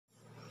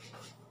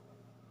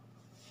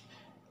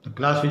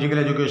Class Physical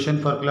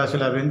Education for class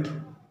 11th,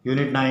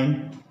 Unit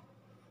 9,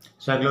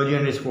 Psychology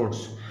and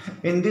Sports.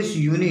 In this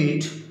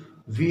unit,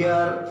 we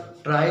are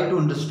trying to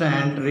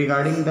understand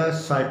regarding the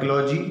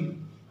psychology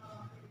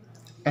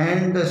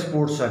and the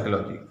sports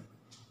psychology.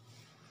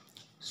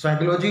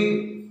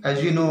 Psychology,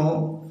 as you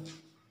know,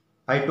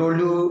 I told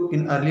you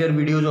in earlier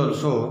videos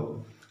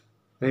also,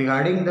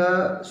 regarding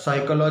the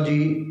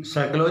psychology,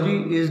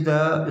 psychology is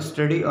the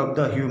study of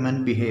the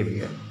human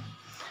behavior.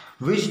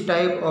 Which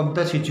type of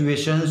the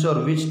situations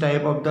or which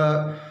type of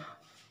the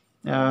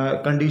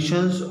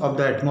conditions of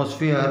the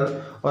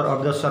atmosphere or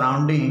of the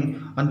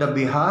surrounding, on the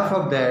behalf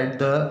of that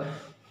the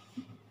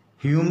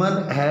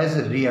human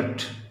has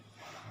react.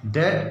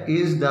 That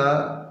is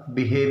the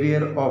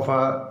behavior of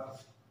a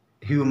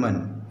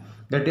human,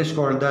 that is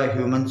called the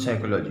human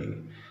psychology.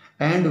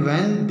 And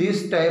when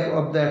this type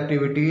of the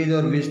activities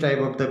or which type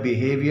of the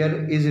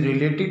behavior is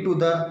related to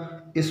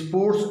the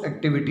sports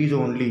activities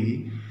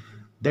only,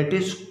 that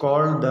is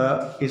called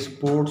the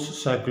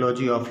sports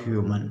psychology of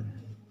human.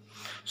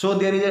 So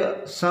there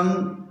is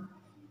some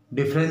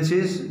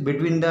differences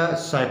between the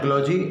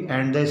psychology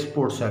and the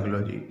sports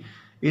psychology.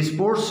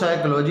 Sports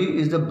psychology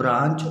is the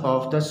branch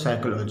of the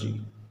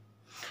psychology.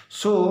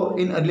 So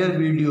in earlier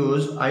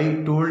videos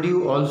I told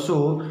you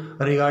also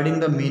regarding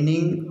the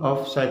meaning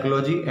of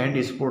psychology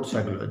and sports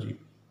psychology.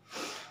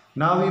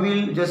 Now we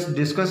will just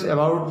discuss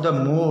about the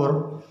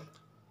more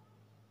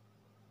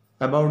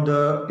about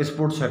the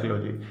sports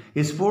psychology.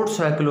 Sports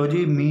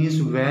psychology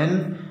means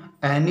when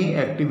any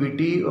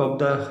activity of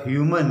the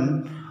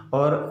human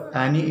or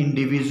any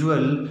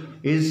individual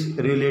is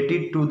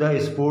related to the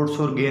sports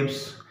or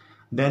games,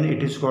 then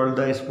it is called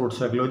the sports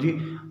psychology.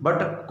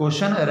 But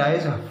question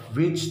arises,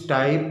 which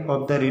type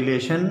of the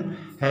relation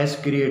has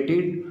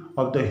created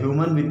of the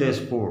human with the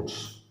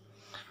sports?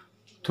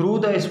 Through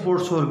the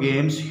sports or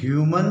games,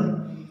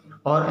 human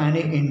or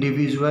any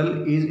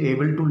individual is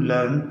able to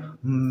learn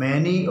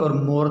many or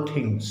more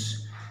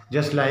things,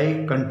 just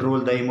like control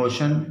the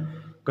emotion,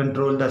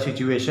 control the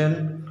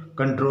situation,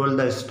 control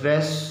the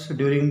stress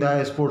during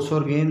the sports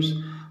or games,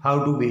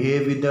 how to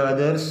behave with the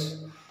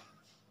others.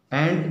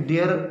 And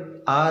there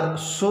are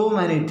so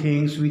many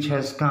things which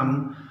has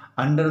come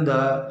under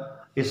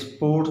the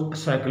sports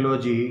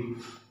psychology,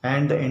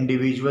 and the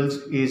individuals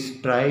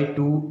is try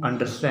to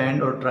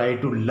understand or try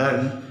to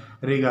learn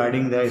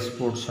regarding the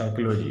sports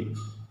psychology.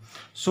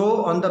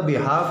 So on the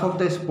behalf of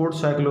the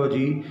sports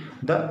psychology,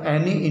 the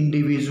any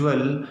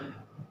individual,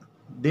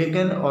 they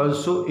can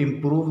also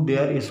improve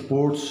their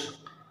sports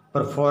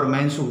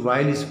performance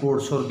while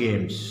sports or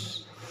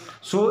games.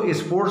 So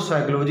sports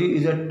psychology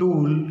is a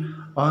tool.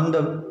 On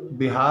the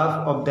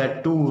behalf of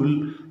that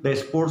tool, the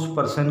sports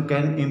person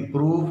can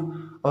improve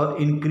or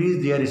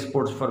increase their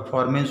sports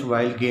performance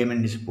while game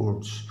and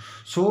sports.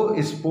 So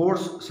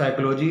sports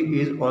psychology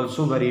is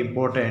also very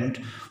important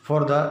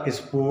for the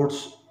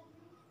sports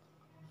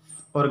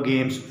or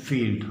games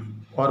field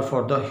or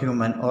for the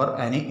human or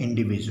any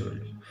individual.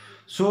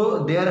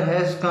 So there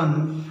has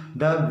come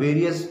the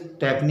various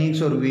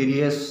techniques or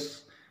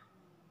various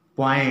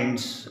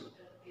points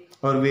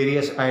or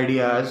various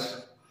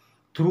ideas.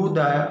 Through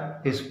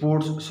the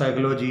sports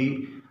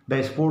psychology,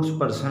 the sports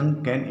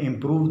person can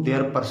improve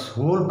their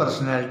whole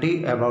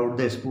personality about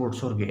the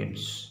sports or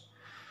games.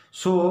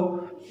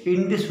 So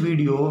in this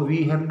video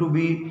we have to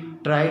be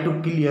try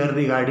to clear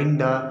regarding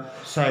the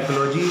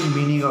psychology,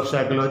 meaning of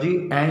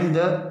psychology and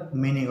the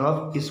meaning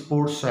of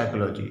sports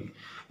psychology,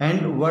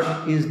 and what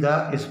is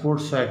the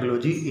sports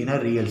psychology in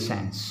a real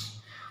sense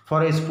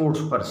for a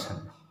sports person.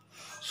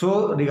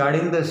 So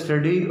regarding the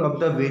study of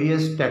the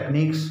various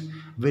techniques,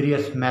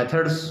 various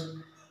methods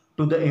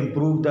to the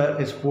improve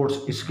the sports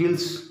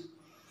skills,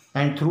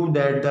 and through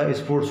that the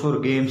sports or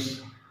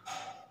games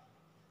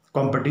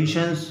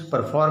competitions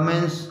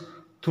performance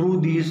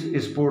through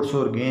these sports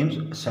or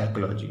games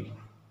psychology.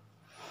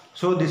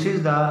 So this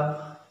is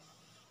the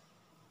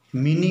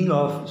meaning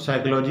of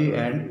psychology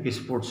and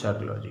sports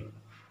psychology.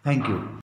 Thank you.